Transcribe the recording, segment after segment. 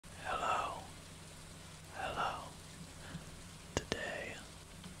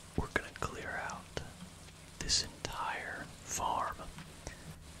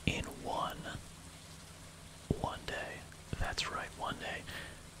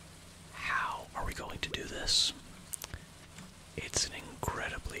yes, it's an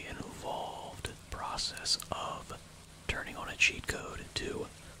incredibly involved process of turning on a cheat code to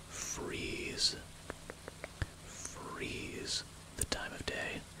freeze the time of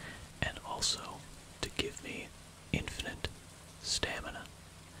day, and also to give me infinite stamina.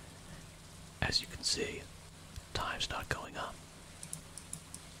 As you can see, time's not going up,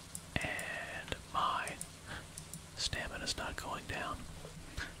 and my stamina's not going down.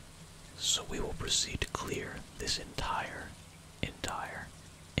 So we will proceed to clear this entire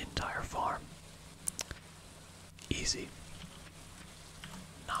farm. Easy.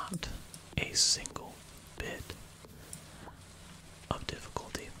 Not a single bit of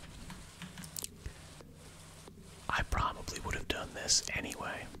difficulty. I probably would have done this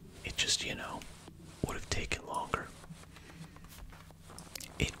anyway. It just, would have taken longer.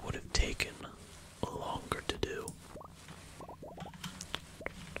 It would have taken longer to do.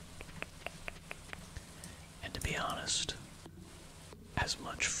 And to be honest, as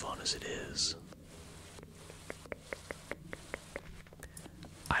much fun as it is,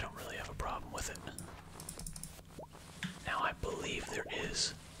 I don't really have a problem with it. Now, I believe there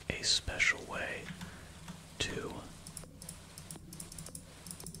is a special way to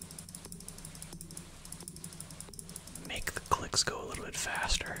make the clicks go a little bit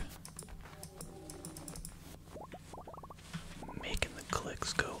faster. Making the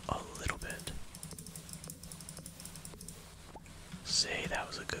clicks go a little bit. Say that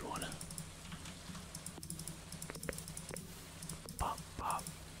was a good one. Pop, pop.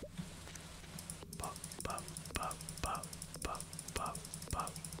 Pop, pop, pop, pop, pop, pop,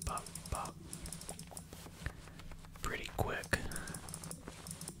 pop, pop, pop. Pretty quick.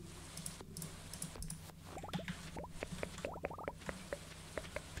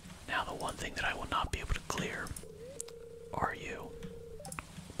 Now the one thing that I will not be able to clear are you,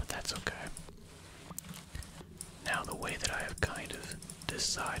 but that's okay. Now the way that I have kind of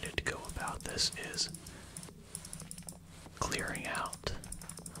decided to go about this is clearing out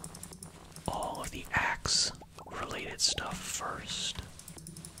all of the axe related stuff first,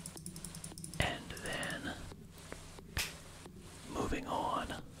 and then moving on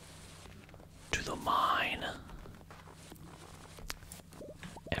to the mine.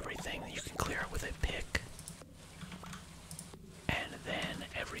 Everything that you can clear out with a pick, and then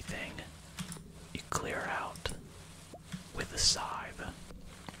everything you clear out with a scythe.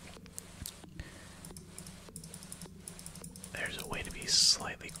 There's a way to be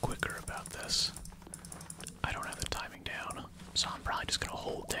slightly quicker about this. I don't have the timing down, so I'm probably just gonna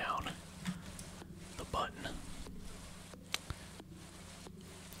hold down the button.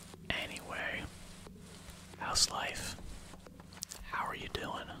 Anyway, how's life? How are you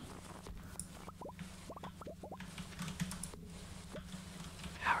doing?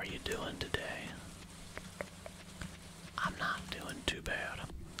 How are you doing today? I'm not doing too bad,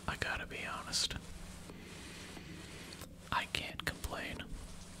 I gotta be honest. I can't complain.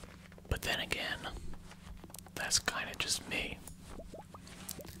 But then again, that's kinda just me.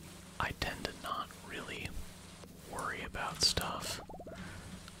 I tend to not really worry about stuff.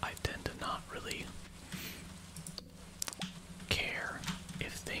 I tend to not really care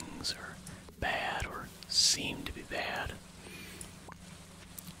if things are bad or seem to be bad.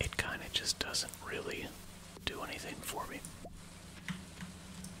 It kinda just doesn't really do anything for me.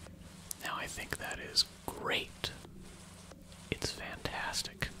 Now I think that is great. It's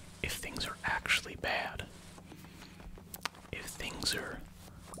fantastic if things are actually bad. If things are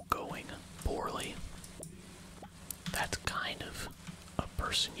going poorly, that's kind of a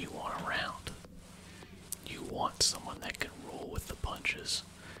person you want around. You want someone that can roll with the punches,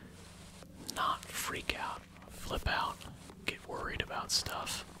 not freak out, flip out, get worried about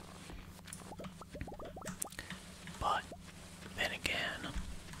stuff. But then again,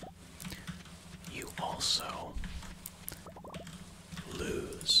 you also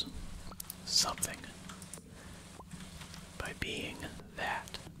lose something by being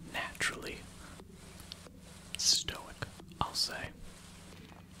that naturally stoic, I'll say.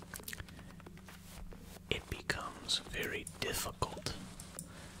 It becomes very difficult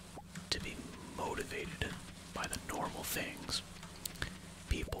to be motivated by the normal things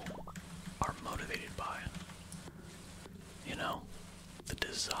people are motivated by. You know, the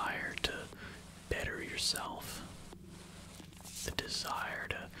desire to better yourself, the desire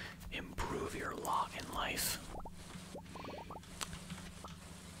to improve your lot in life.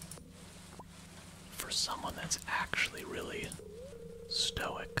 For someone that's actually really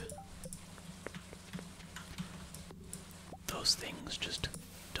stoic, those things just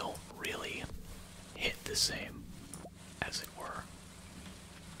don't really hit the same, as it were.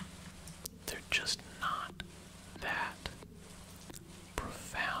 They're just not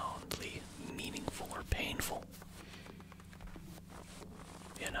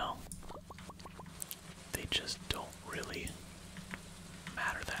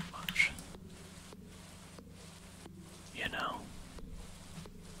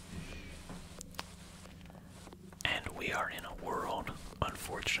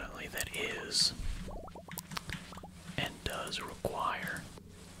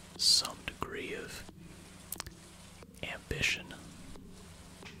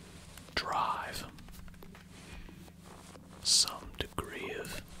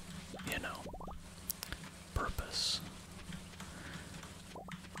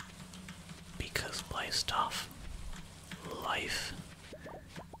Life's tough. Life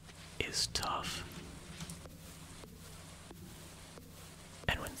is tough.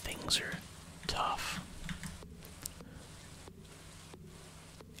 And when things are tough,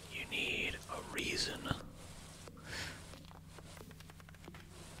 you need a reason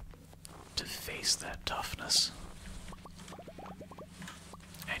to face that toughness.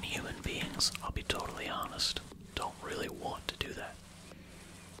 And human beings, I'll be totally honest, don't really want to do that.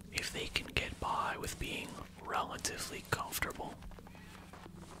 If they can get by with being relatively comfortable,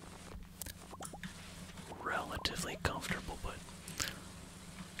 but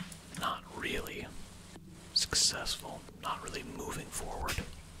not really successful, not really moving forward,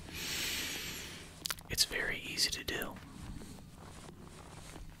 it's very easy to do.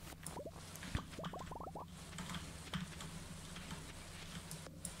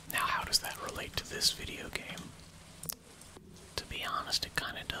 Now, how does that relate to this video game? To be honest, it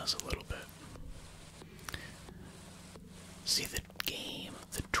kind of does a little bit. See, the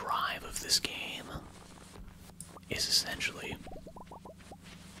drive of this game is essentially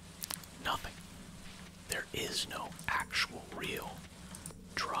nothing. There is no actual real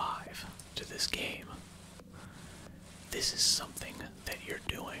drive to this game. This is something that you're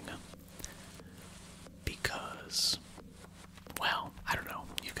doing because, well, I don't know,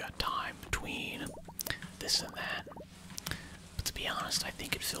 you've got time between this and that. But to be honest, I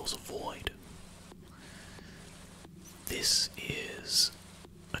think it fills a void. This is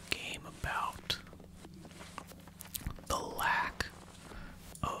a game about the lack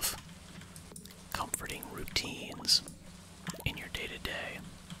of comforting routines in your day-to-day.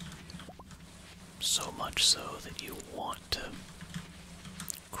 So much so that you want to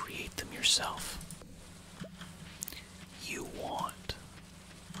create them yourself. You want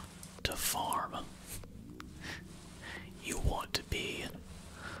to farm. You want to be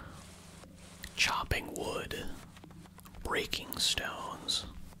chopping wood, breaking stones.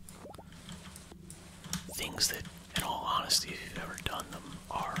 Things that, in all honesty, if you've ever done them,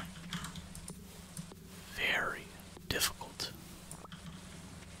 are very difficult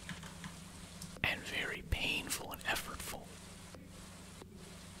and very painful and effortful.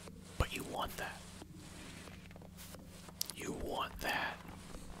 But you want that. You want that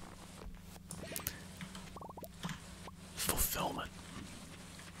fulfillment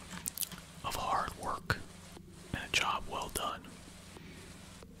of hard work and a job well done.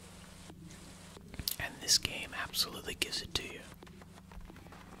 And this game absolutely gives it to you.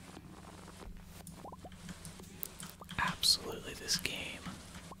 Absolutely, this game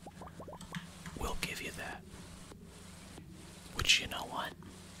will give you that. Which, you know what,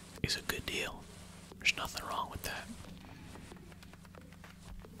 is a good deal. There's nothing wrong with that.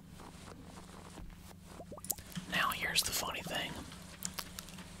 Now, here's the funny thing.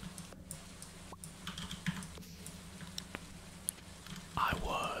 I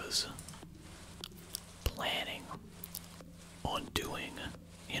was planning on doing,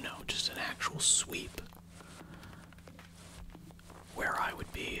 just an actual sweep where I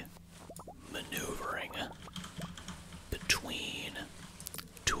would be maneuvering between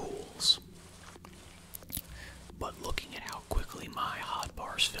tools. But looking at how quickly my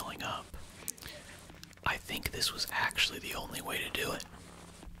hotbar's filling up, I think this was actually the only way to do it.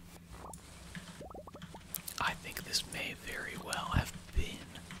 I think this may very well have been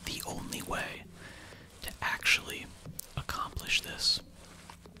the only way to actually accomplish this.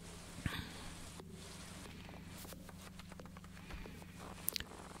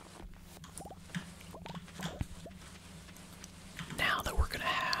 Now that we're going to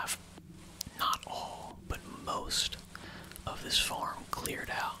have not all, but most of this farm cleared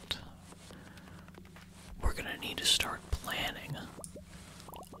out, we're going to need to start planning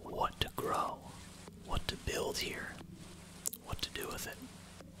what to grow, what to build here, what to do with it.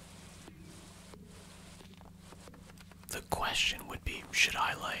 The question would be, should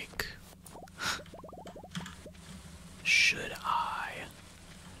I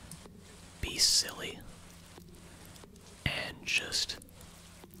be silly and just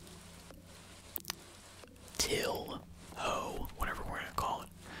till, hoe, whatever we're gonna call it,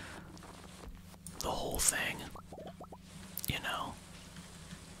 the whole thing,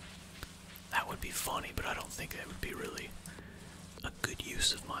 That would be funny, but I don't think that would be really a good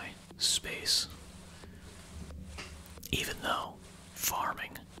use of my space. Even though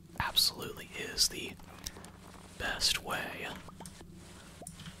farming absolutely is the best way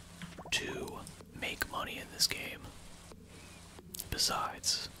to make money in this game.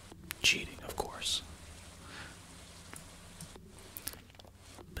 Besides cheating, of course.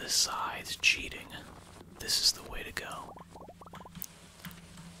 Besides cheating, this is the way to go.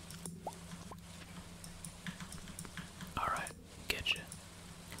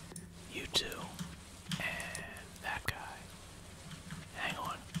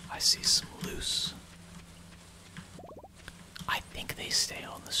 see some loose. I think they stay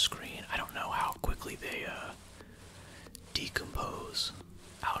on the screen. I don't know how quickly they decompose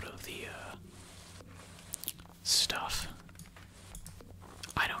out of the stuff.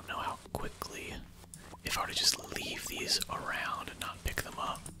 I don't know how quickly, if I were to just leave these around and not pick them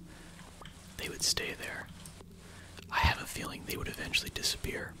up, they would stay there. I have a feeling they would eventually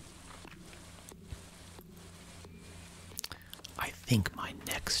disappear. I think my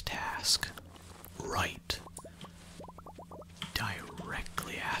next task, right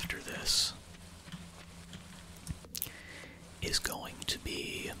directly after this, is going to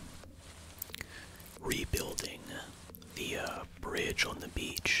be rebuilding the bridge on the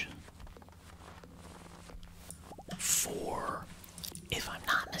beach for, if I'm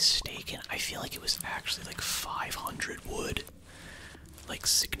not mistaken, I feel like it was actually like 500 wood, like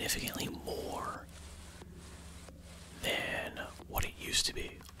significantly more than what it used to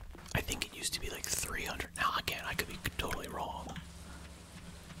be. I think it used to be like 300. Now again, I could be totally wrong.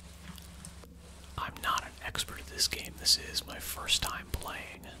 I'm not an expert at this game. This is my first time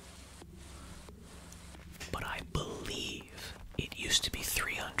playing. But I believe it used to be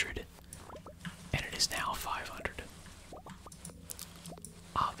 300 and it is now 500.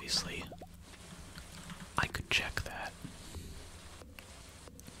 Obviously, I could check that.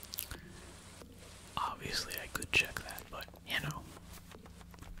 Obviously, I could check that, but you know,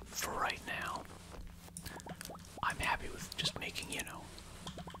 for right now, I'm happy with just making, you know,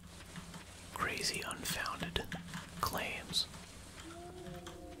 crazy unfounded claims.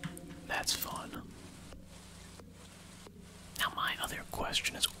 That's fun. Now my other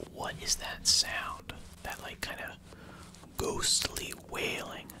question is, what is that sound? That like kind of ghostly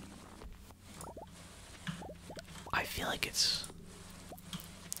wailing. I feel like it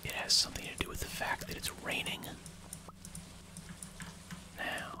has something to do with the fact that it's raining.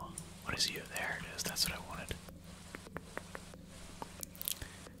 Now, what is you? There it is. That's what I wanted.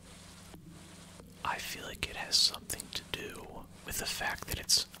 I feel like it has something to do with the fact that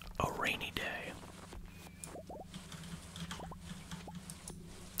it's a rainy day.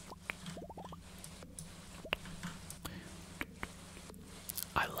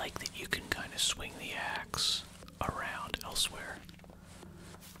 I like that you can kind of swing the axe around elsewhere.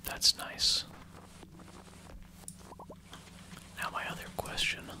 That's nice. Now my other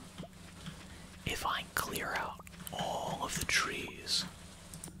question, if I clear out all of the trees,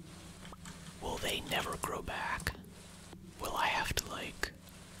 will they never grow back? Will I have to, like,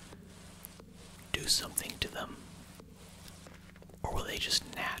 do something to them? Or will they just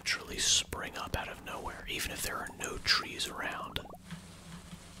naturally spring up out of nowhere, even if there are no trees around?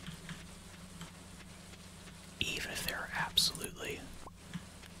 Even if there are absolutely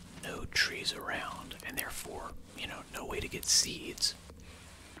no trees around, and therefore, you know, no way to get seeds.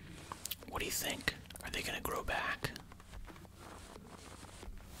 What do you think? Are they gonna grow back?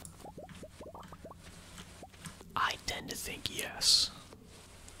 I tend to think yes.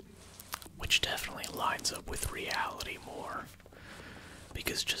 Which definitely lines up with reality more.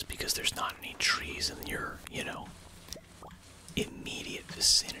 Because just because there's not any trees in your, you know, immediate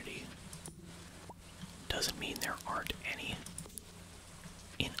vicinity doesn't mean there aren't any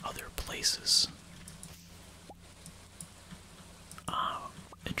in other places.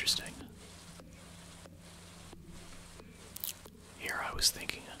 Interesting. Here I was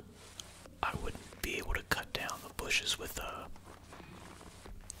thinking I wouldn't be able to cut down the bushes with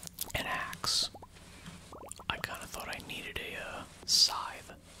an axe. I kind of thought I needed a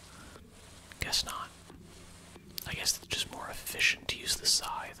scythe. Guess not. I guess it's just more efficient to use the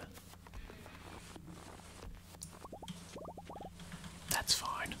scythe. That's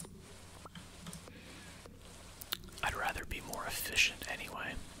fine. I'd rather be more efficient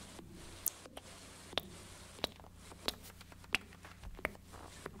anyway.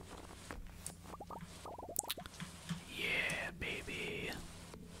 Yeah, baby.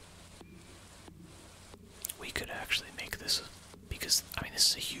 We could actually make this, because, I mean, this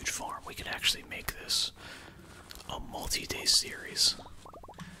is a huge farm. We could actually make this a multi-day series.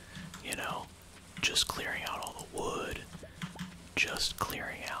 You know, just clearing out all the wood, just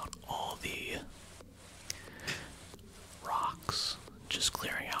clearing out all the rocks, just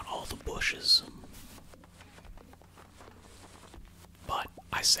clearing out all the bushes. But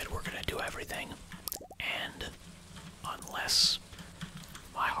I said we're gonna do everything, and unless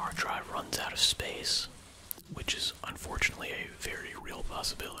my hard drive runs out of space, which is unfortunately a very real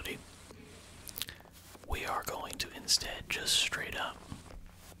possibility, we are going to instead just straight up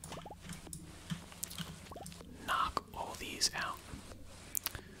knock all these out.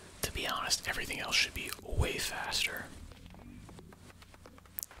 To be honest, everything else should be way faster.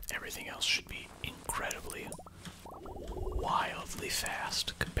 everything else should be incredibly, wildly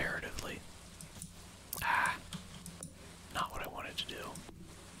fast comparatively. Ah, not what I wanted to do.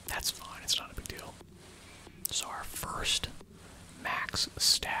 That's fine, it's not a big deal. So our first max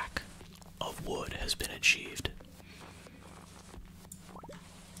stack of wood has been achieved.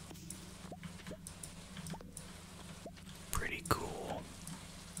 Pretty cool.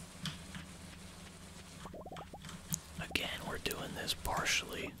 Again, we're doing this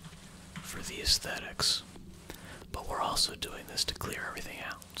partially for the aesthetics, but we're also doing this to clear everything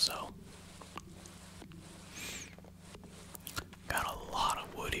out, so. Got a lot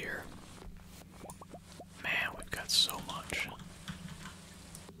of wood here. Man, we've got so much.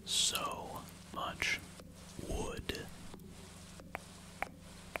 So much wood.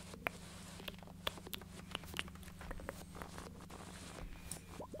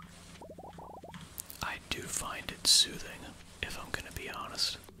 I do find it soothing, if I'm gonna be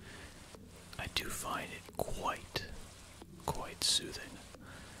honest. I do find it quite soothing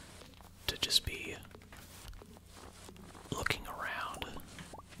to just be looking around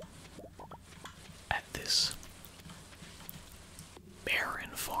at this barren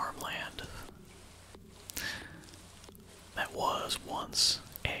farmland that was once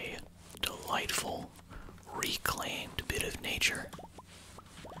a delightful, reclaimed bit of nature,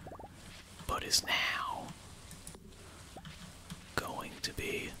 but is now going to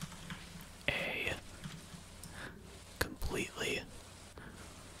be a completely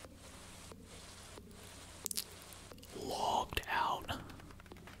logged out,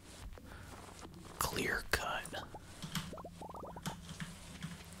 clear-cut,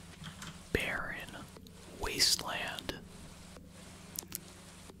 barren wasteland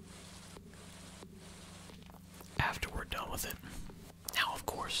after we're done with it. Now, of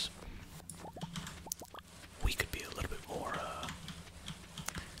course, we could be a little bit more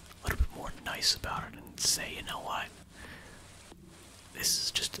nice about it and say, you know what, this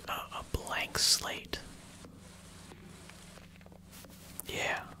is just a blank slate.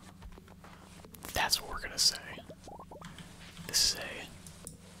 Yeah, that's what we're gonna say. This is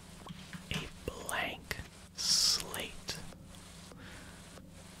a blank slate,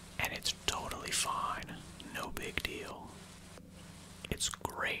 and it's totally fine, no big deal. It's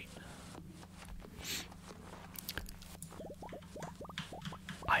great.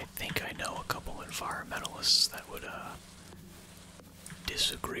 I think I know a couple environmentalists that would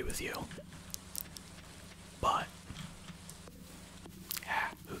disagree with you, but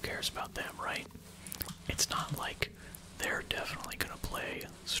who cares about them, right? It's not like they're definitely gonna play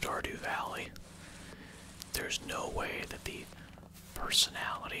Stardew Valley. There's no way that the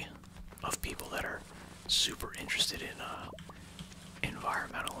personality of people that are super interested in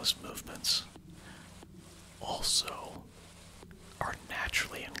environmentalist movements also are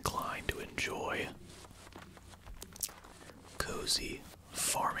naturally inclined to enjoy cozy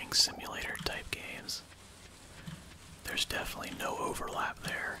farming simulator type games. There's definitely no overlap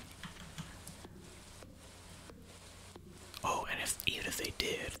there. Oh, and even if they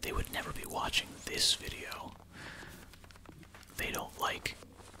did, they would never be watching this video. They don't like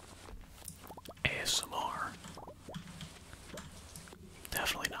ASMR.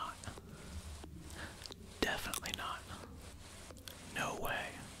 Definitely not. Definitely not. No way.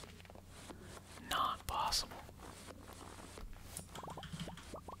 Not possible.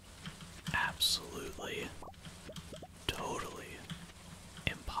 Absolutely, totally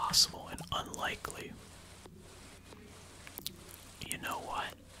impossible and unlikely. You know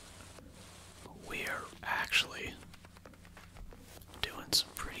what? We are actually doing some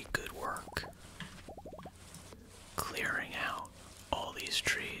pretty good work clearing out all these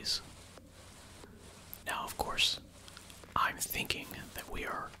trees. Now, of course, I'm thinking that we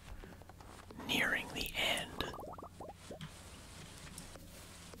are nearing the end.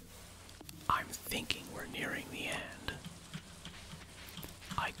 I'm thinking we're nearing the end.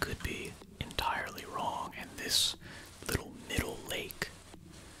 I could be entirely wrong, and this little middle lake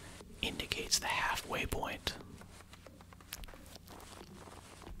indicates the halfway point.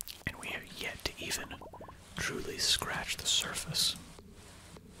 And we have yet to even truly scratch the surface.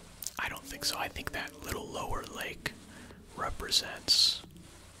 I don't think so. I think that little lower lake represents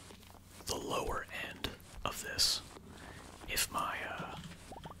the lower end of this, if my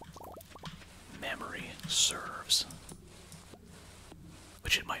memory serves,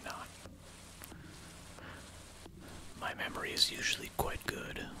 which it might not. My memory is usually quite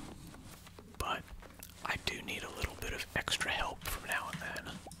good, but I do need a little bit of extra help from now and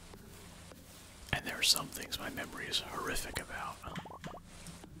then. And there are some things my memory is horrific about,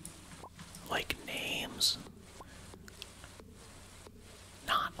 like names.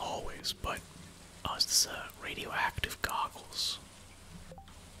 Not always anyways, but it's this radioactive goggles.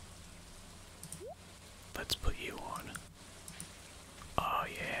 Let's put you on. Oh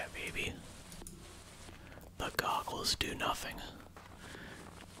yeah, baby. The goggles do nothing.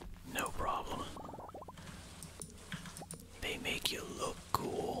 No problem. They make you look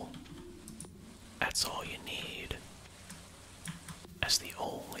cool. That's all you need. That's the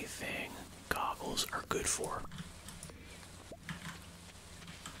only thing goggles are good for.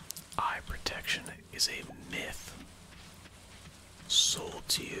 Eye protection is a myth sold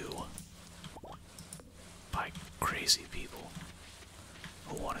to you by crazy people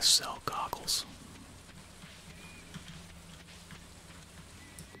who want to sell goggles.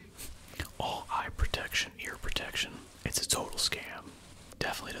 All eye protection, ear protection, it's a total scam.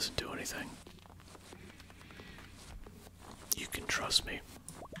 Definitely doesn't do anything. You can trust me.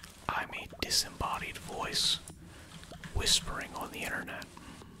 I'm a disembodied voice whispering on the internet.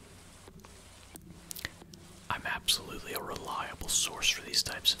 I'm absolutely a reliable source for these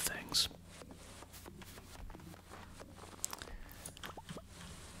types of things.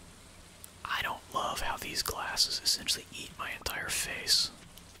 I don't love how these glasses essentially eat my entire face.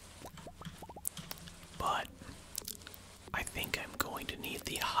 But I think I'm going to need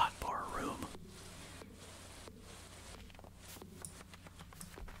the hot bar room.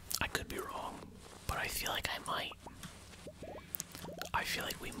 I could be wrong, but I feel like I might. I feel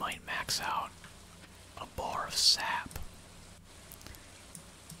like we might max out a bar of sap.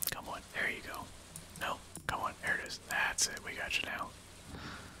 Come on, there you go. No, come on, there it is. That's it, we got you now.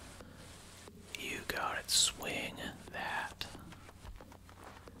 You got it, swing that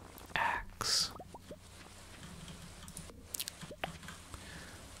axe.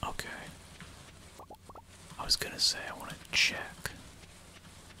 Okay. I was gonna say I want to check.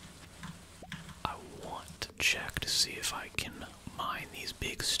 I want to check to see if I can mine these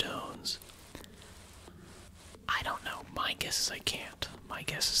big stones. I don't know. My guess is I can't. My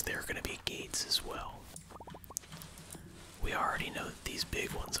guess is there are going to be gates as well. We already know that these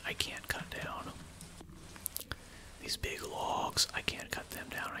big ones I can't cut down. These big logs, I can't cut them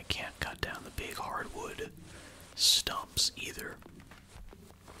down. I can't cut down the big hardwood stumps either.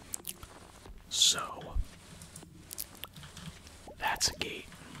 So, that's a gate.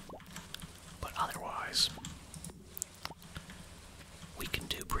 But otherwise, we can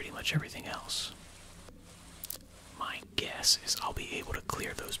do pretty much everything else. My guess is I'll be able to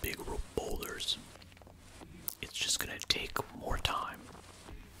clear those big boulders. It's just gonna take more time.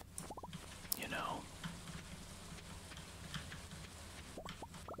 You know?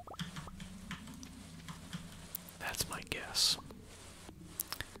 That's my guess.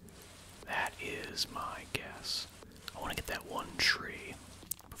 That is my guess. I want to get that one tree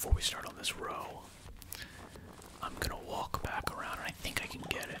before we start on this row. I'm gonna walk back around and I think I can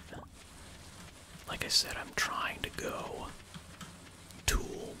get it. Like I said, I'm trying to go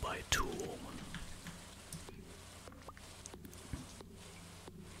tool by tool.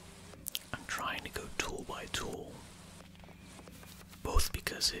 I'm trying to go tool by tool. Both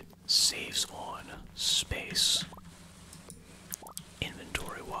because it saves on space,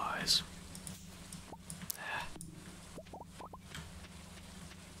 inventory-wise.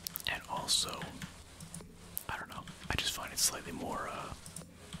 And also, I don't know, I just find it slightly more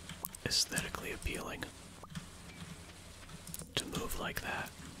aesthetically appealing to move like that.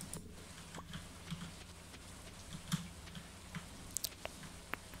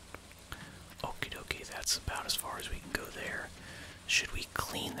 Okie dokie, that's about as far as we can go there. Should we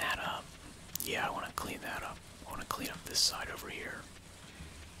clean that up? Yeah, I want to clean that up. I want to clean up this side over here.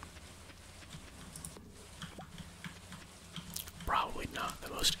 Probably not the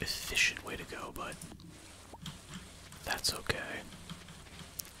most efficient way to go, but that's okay.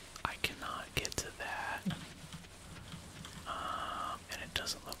 I cannot get to that. And it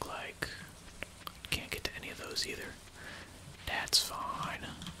doesn't look like... Can't get to any of those either. That's fine.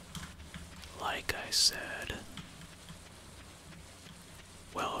 Like I said...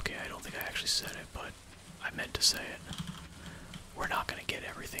 Well, okay, I don't think I actually said it, but I meant to say it. We're not going to get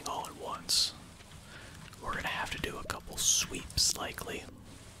everything all at once. We're going to have to do a couple sweeps, likely.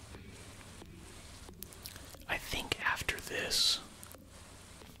 I think after this,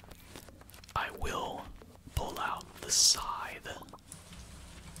 I will pull out the scythe.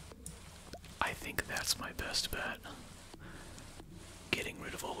 I think that's my best bet. Getting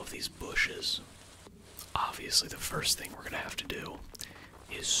rid of all of these bushes. Obviously, the first thing we're going to have to do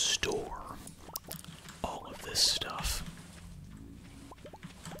is store all of this stuff.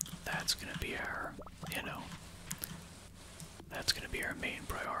 That's going to be our, you know, that's going to be our main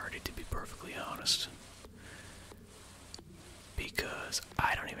priority, to be perfectly honest. because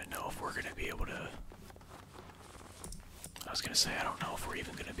I don't even know if we're going to be able to... I was going to say, I don't know if we're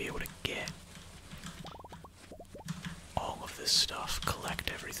even going to be able to get all of this stuff, collect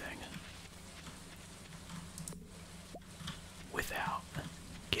everything, without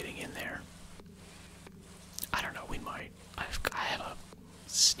getting in there. I don't know, we might. I have a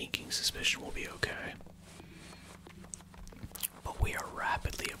sneaking suspicion we'll be okay. But we are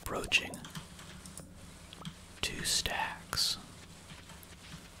rapidly approaching 2 stacks.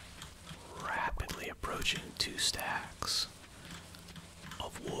 Rapidly approaching 2 stacks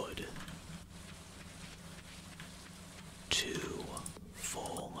of wood. 2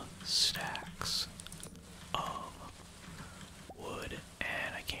 full stacks of wood,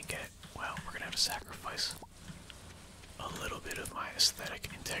 and I can't get it. Well, we're gonna have to sacrifice a little bit of my aesthetic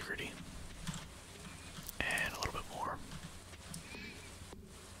integrity and a little bit more.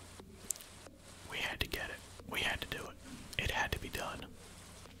 We had to get it. We had to do it. It had to be done.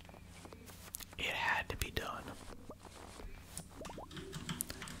 It had to be done.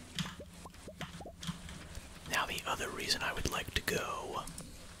 Now the other reason I would like to go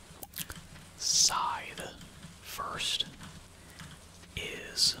side first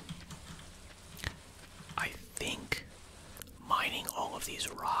is I think mining all of these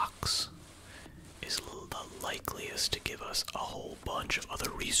rocks is the likeliest to give us a whole bunch of other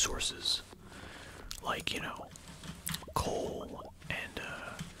resources, like, you know, coal and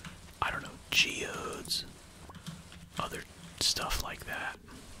I don't know, geodes, other stuff like that,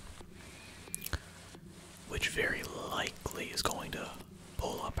 which very likely is going to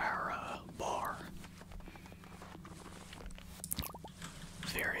pull up our bar.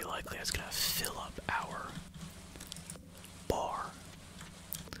 Very likely it's going to fill up our bar.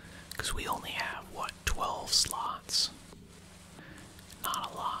 Because we only have, what, 12 slots?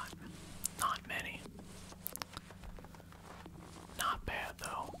 Not a lot. Not many. Not bad,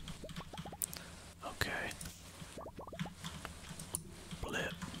 though. Okay.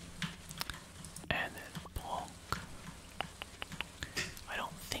 Blip. And then plonk. I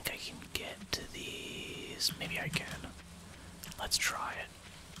don't think I can get to these. Maybe I can. Let's try it.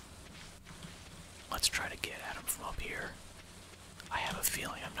 Let's try to get at them from up here. I have a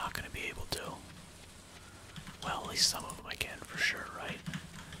feeling I'm not going to be able to. Well, at least some of them I can for sure, right?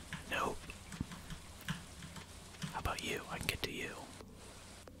 Nope. How about you? I can get to you.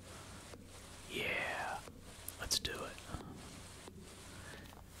 Yeah. Let's do it.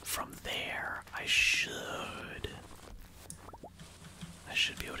 From there, I should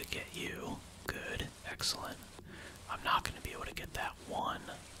be able to get you. Good. Excellent. I'm not going to be able to get that one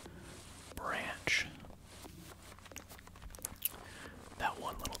branch. That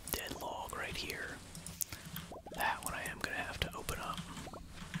one little dead log right here. That one I am going to have to open up.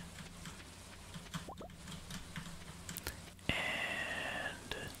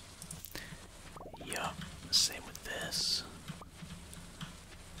 And yup, same with this.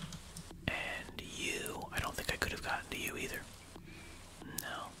 And you, I don't think I could have gotten to you either.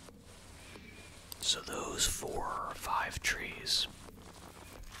 No. So those 4 or 5 trees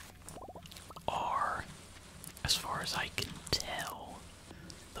are, as far as I can tell,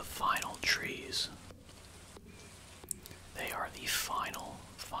 the final trees. They are the final.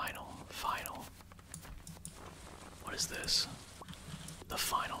 What is this? The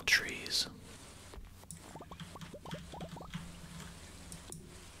final trees.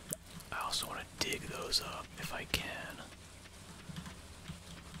 I also want to dig those up if I can.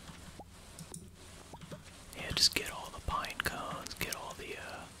 Yeah, just get all the pine cones, get all the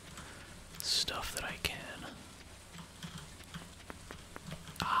stuff that I can.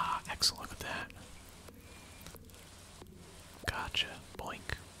 Ah, excellent, look at that. Gotcha.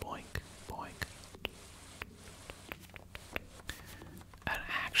 Boink, boink, boink. And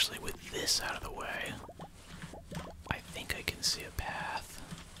actually, with this out of the way, I think I can see a path.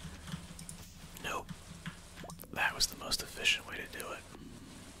 Nope. That was the most efficient way to do it.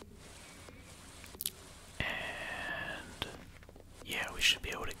 And yeah, we should be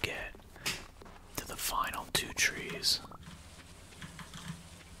able to get to the final 2 trees.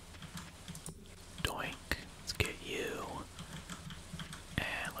 Doink. Let's get you.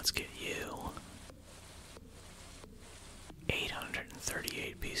 And let's get you.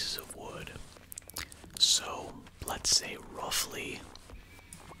 838 pieces of wood. So, let's say roughly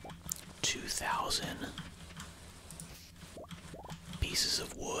 2,000 pieces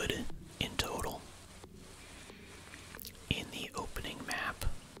of wood in total in the opening map.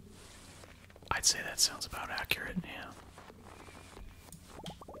 I'd say that sounds about accurate, yeah.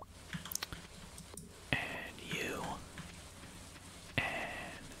 And you.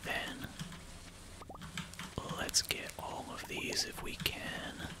 And then let's get all of these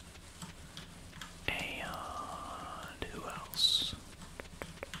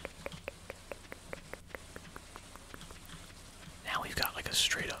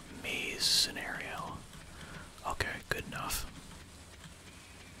straight up maze scenario. Okay, good enough.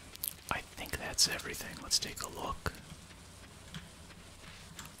 I think that's everything. Let's take a look.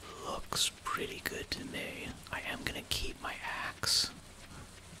 Looks pretty good to me. I am gonna keep my axe.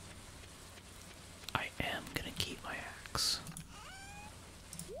 I am gonna keep my axe.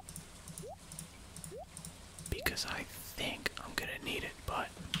 Because I think I'm gonna need it, but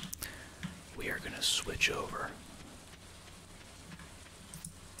we are gonna switch over.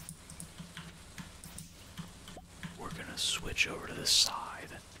 We're gonna switch over to the side.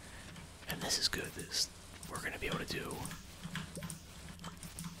 And this is good. We're gonna be able to do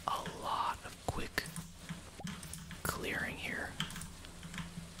a lot of quick clearing here.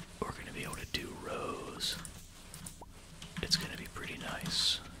 We're gonna be able to do rows. It's gonna be pretty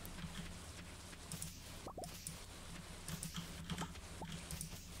nice.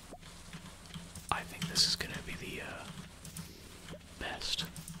 I think this is gonna be the best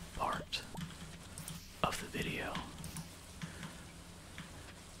part of the video.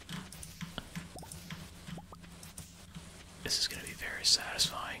 This is going to be very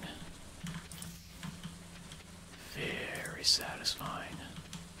satisfying. Very satisfying.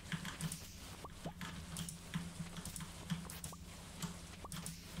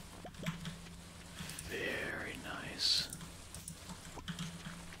 Very nice.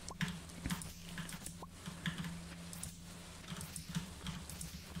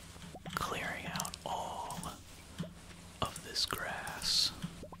 Clearing out all of this grass.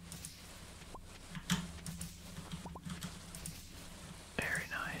 Very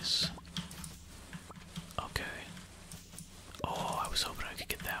nice. Okay. Oh, I was hoping I could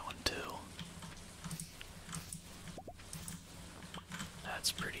get that one too.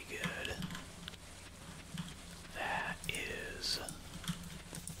 That's pretty good. That is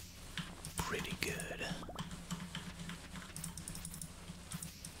pretty good.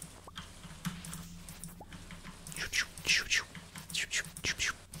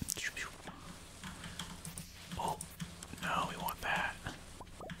 Oh, no, we want that.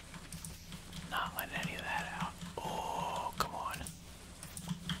 Not letting any of that out. Oh, come on.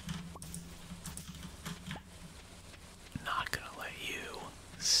 Not gonna let you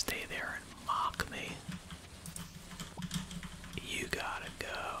stay there and mock me. You gotta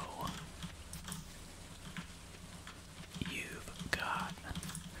go. You've got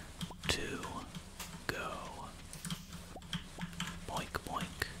to go. Boink,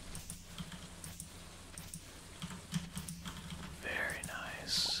 boink. Very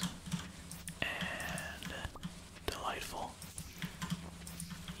nice. And delightful.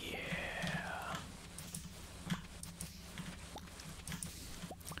 Yeah.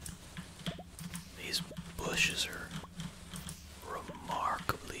 These bushes are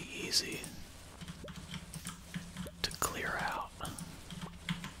remarkably easy to clear out.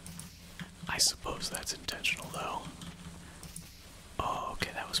 I suppose that's intentional, though. Oh, okay,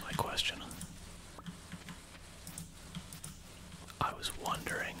 that was my question. I was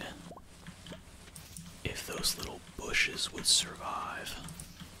wondering if those little bushes would survive.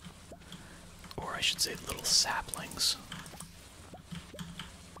 Or I should say little saplings.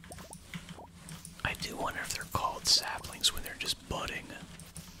 I do wonder if they're called saplings when they're just budding.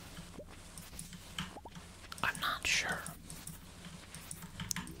 I'm not sure.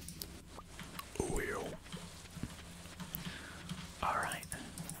 Well. Alright.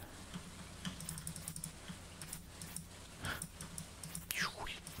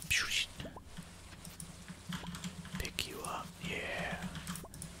 Pick you up, yeah.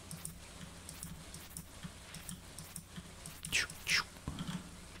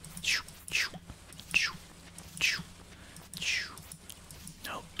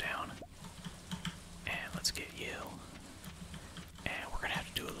 Nope, down. And let's get you. And we're gonna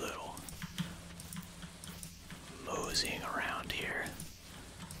have to do a little moseying around here.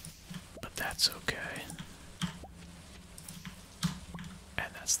 But that's okay. And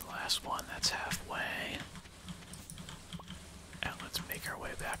that's the last one, that's halfway. And let's make our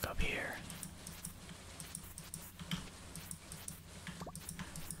way back up here.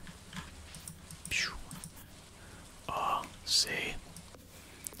 Oh, see?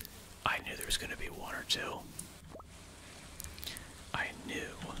 I knew there was going to be one or two. I knew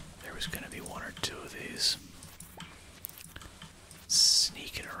there was going to be one or two of these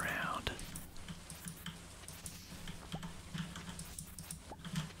sneaking around.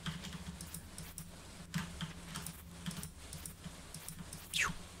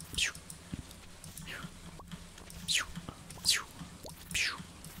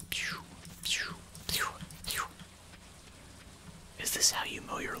 Is this how you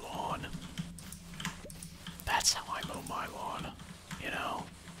mow your lawn? That's how I mow my lawn. You know?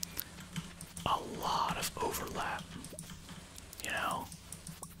 A lot of overlap. You know?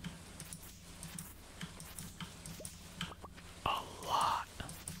 A lot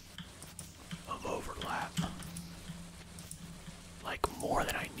of overlap. Like more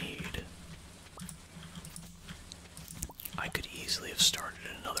than I need. I could easily have started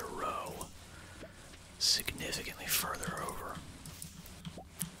another row significantly further over,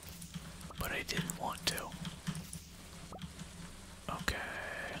 but I didn't want to. Okay.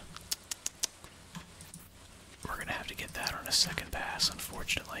 We're gonna have to get that on a second pass,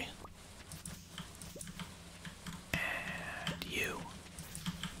 unfortunately. And you.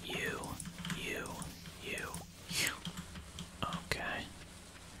 Okay.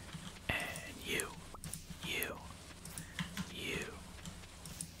 And you.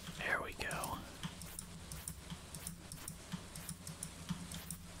 There we go.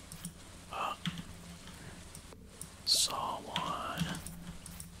 Oh. Saw one.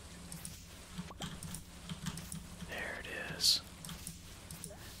 There it is.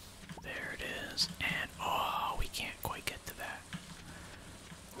 There it is. And oh, we can't quite get to that.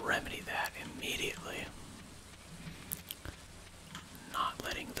 Remedy that immediately. Not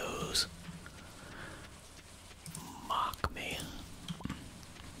letting those mock me.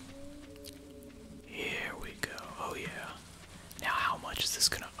 Here we go. Oh yeah. Now how much is this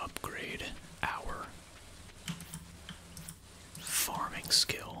gonna upgrade our farming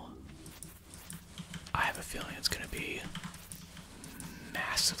skill? I have a feeling it's gonna be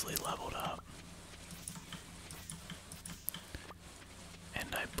massively leveled up.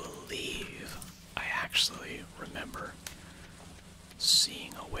 And I believe I actually remember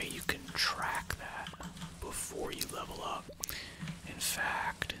seeing a way you can track that before you level up. In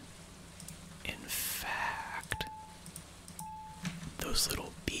fact, those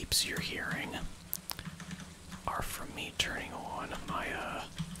little beeps you're hearing are from me turning on my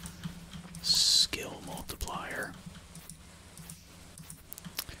skill multiplier,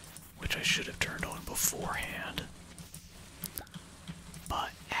 which I should have turned on beforehand.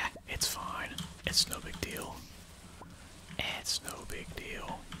 But it's fine. It's no big deal. It's no big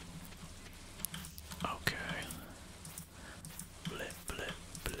deal. Okay. Blip, blip,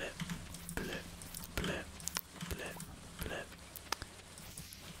 blip, blip, blip, blip, blip.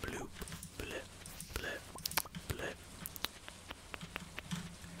 Bloop, blip, blip, blip.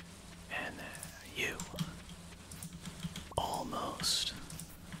 And you. Almost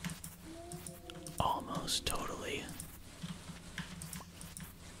totally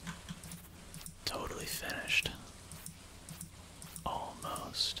finished.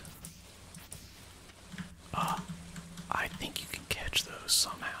 Almost. I think you can catch those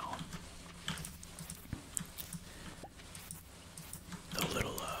somehow. The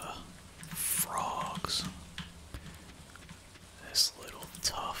little, frogs. This little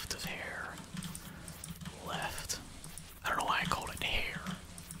tuft of hair left. I don't know why I called it hair.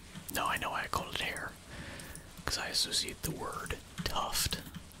 No, I know why I called it hair. Because I associate the word tuft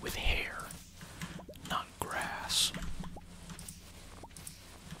with hair, not grass.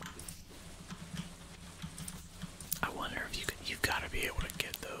 I wonder if you've got to be able to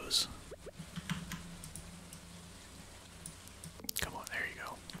get those. Come on, there you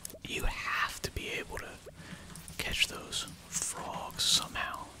go. You have to be able to catch those frogs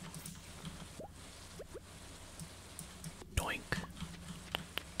somehow. Doink.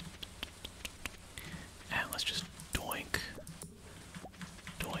 And let's just doink.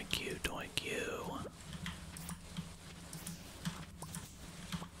 Doink you, doink you.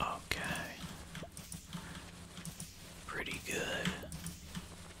 Okay. Pretty good.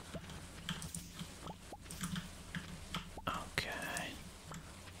 Okay.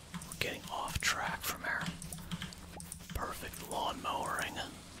 We're getting off track from our perfect lawn mowing.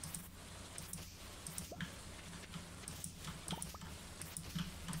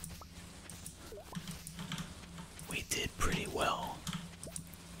 We did pretty well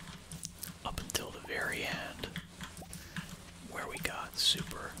up until the very end, where we got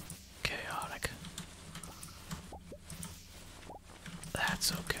super chaotic.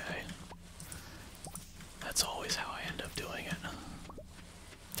 That's okay. That's always how I end up doing it.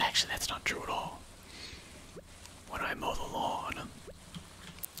 Actually, that's not true at all. When I mow the lawn,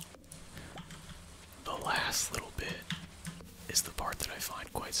 the last little bit is the part that I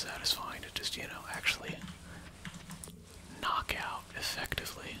find quite satisfying to just, actually knock out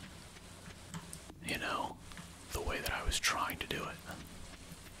effectively, the way that I was trying to do it.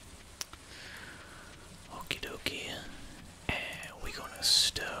 Okie dokie. And we're gonna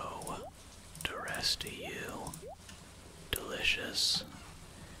stow the rest of you. Delicious.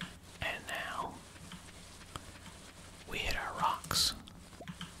 And now we hit our rocks.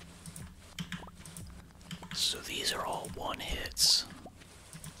 These are all one hits.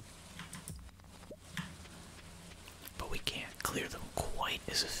 But we can't clear them quite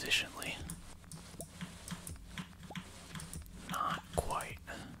as efficiently. Not quite.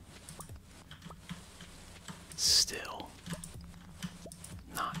 Still,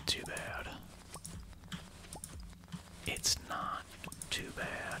 not too bad. It's not too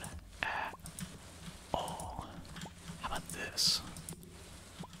bad at all. How about this?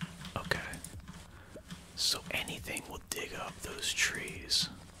 Okay. So anything will dig up those trees.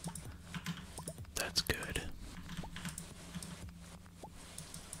 That's good.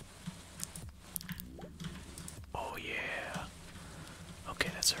 Oh yeah. Okay,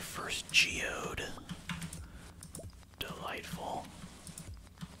 that's our first geode. Delightful.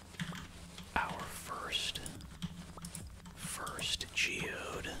 Our first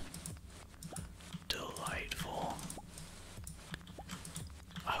geode. Delightful.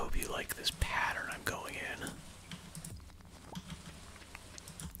 I hope you like this pattern I'm going in.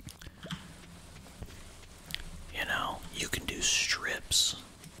 You know, you can do strips,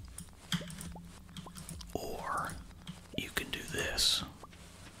 or you can do this.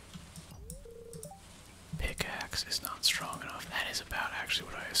 Pickaxe is not strong enough. That is about actually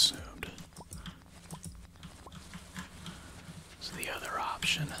what I assumed. So the other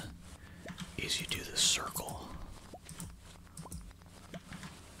option is you do the circle.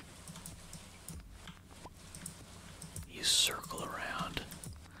 You circle around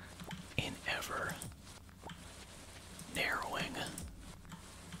in ever narrowing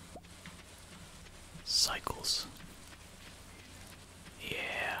cycles.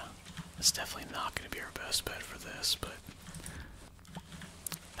 Yeah, it's definitely not going to be our best bet for this, but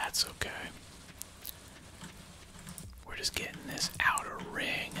that's okay. We're just getting this outer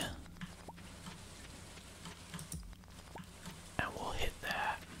ring, and we'll hit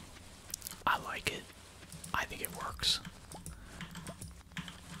that. I like it. I think it works.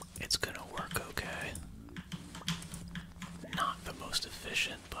 It's gonna work okay. Not the most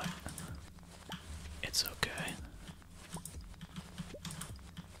efficient, but it's okay.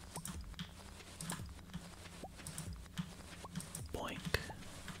 Boink.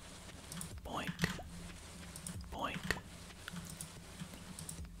 Boink. Boink.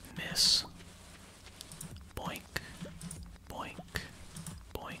 Miss. Boink. Boink.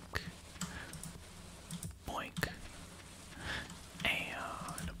 Boink. Boink.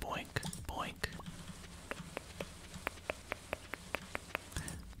 And boink. Boink.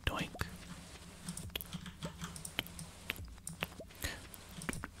 Doink.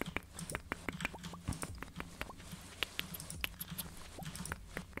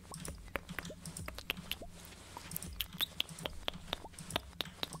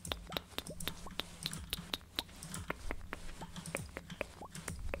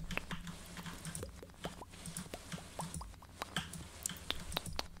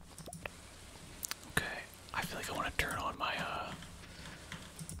 Okay, I feel like I want to turn on my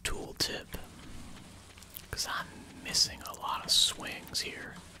tool tip, because I'm missing a lot of swings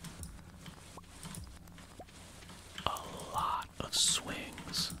here. A lot of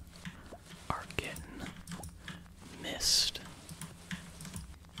swings are getting missed.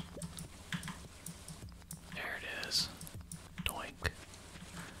 There it is. Doink.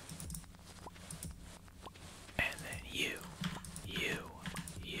 And then you.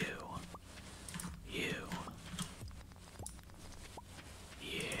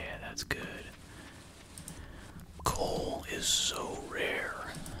 Yeah, that's good. Coal is so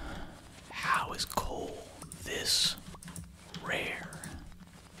rare. How is coal this rare?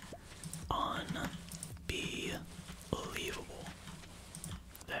 Unbelievable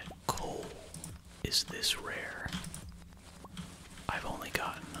that coal is this rare. I've only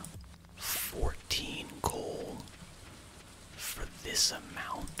gotten 14 coal for this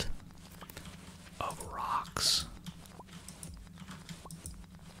amount of rocks.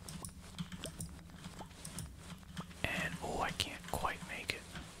 And oh, I can't quite make it.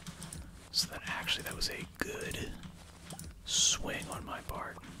 So that was a good swing on my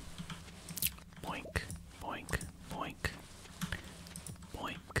part. Boink, boink, boink,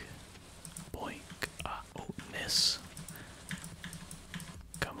 boink, boink. Oh, miss.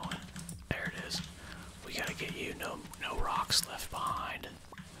 Come on, there it is. We gotta get you. No rocks left behind.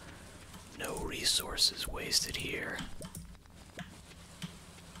 No resources wasted here.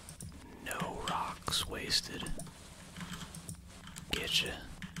 No rocks wasted. Getcha,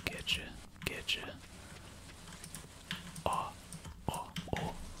 getcha, getcha. Oh, oh,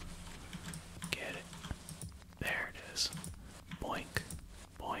 oh. Get it. There it is. Boink,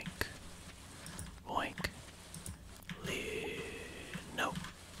 boink, boink. No.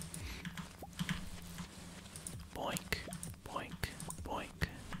 Boink.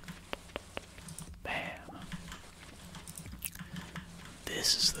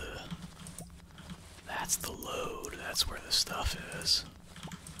 this is that's the load. That's where the stuff is.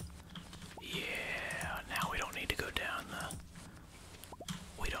 Yeah, now we don't need to go down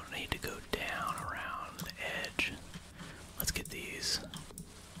we don't need to go down around the edge. Let's get these.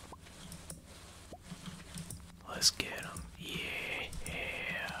 Let's get them.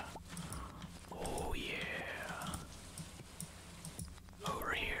 Yeah. Oh yeah.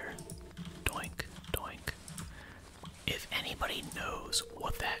 Over here. Doink, doink. If anybody knows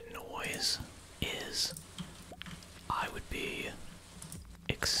what that noise is, I would be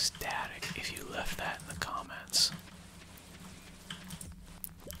ecstatic if you left that in the comments.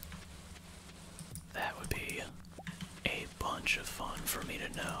 That would be a bunch of fun for me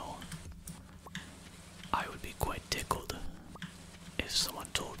to know. I would be quite tickled if someone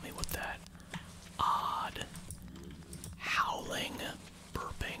told me what that odd howling,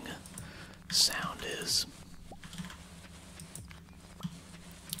 burping sound is.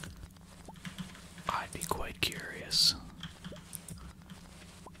 I'd be quite curious.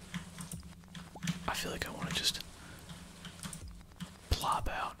 I feel like I want to just plop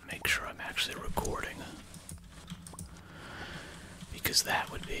out and make sure I'm actually recording, because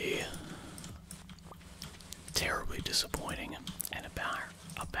that would be terribly disappointing and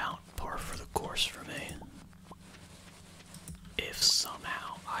about par for the course for me if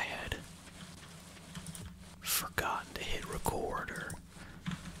somehow I had forgotten to hit record, or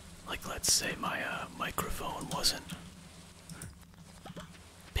like let's say my microphone wasn't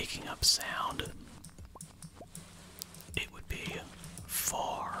picking up sound. It would be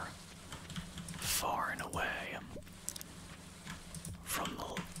far, far and away from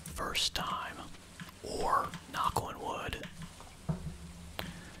the first time, or knock on wood,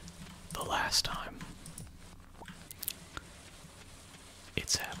 the last time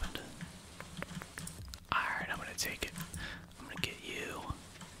it's happened. Alright, I'm gonna take it. I'm gonna get you.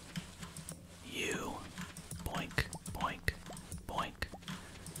 You. Boink, boink, boink.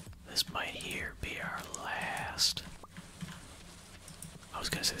 This might here be our last. I was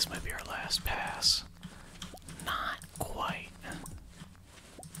gonna say this might be our last pass. Not quite.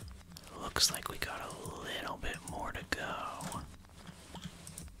 Looks like we got a little bit more to go.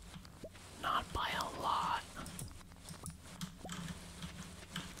 Not by a lot.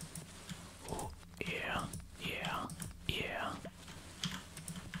 Ooh, yeah, yeah, yeah.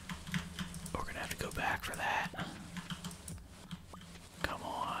 We're gonna have to go back for that. Come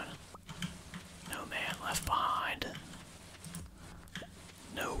on. No man left behind.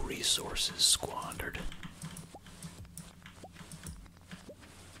 No resources squandered.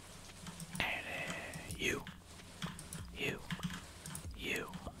 And you. You. You.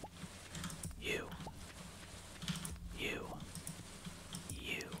 You. You.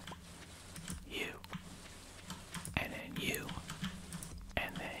 You. You. And then you.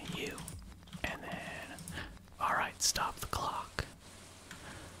 And then you. And then... Alright, stop the clock.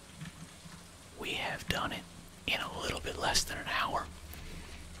 We have done it in a little bit less than an hour.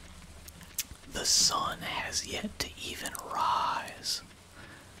 The sun has yet to even rise.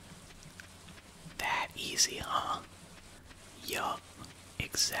 That easy, huh? Yup,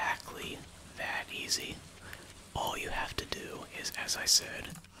 exactly that easy. All you have to do is, as I said,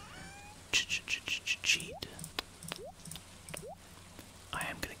 cheat. I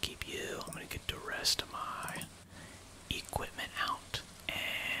am gonna keep you. I'm gonna get the rest of my equipment out.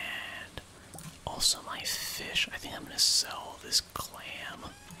 And also my fish. I think I'm gonna sell this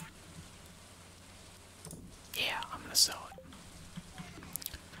clam. Yeah, I'm gonna sell it.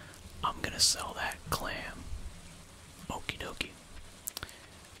 I'm gonna sell that clam. Okie dokie.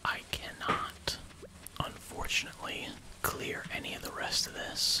 I cannot, unfortunately, clear any of the rest of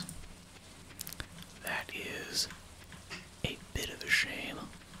this. That is a bit of a shame,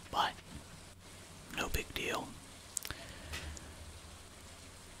 but no big deal.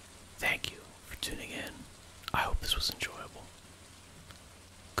 Thank you for tuning in. I hope this was enjoyable.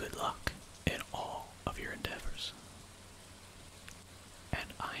 Good luck in all of your endeavors.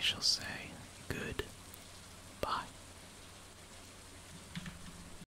 And I shall say,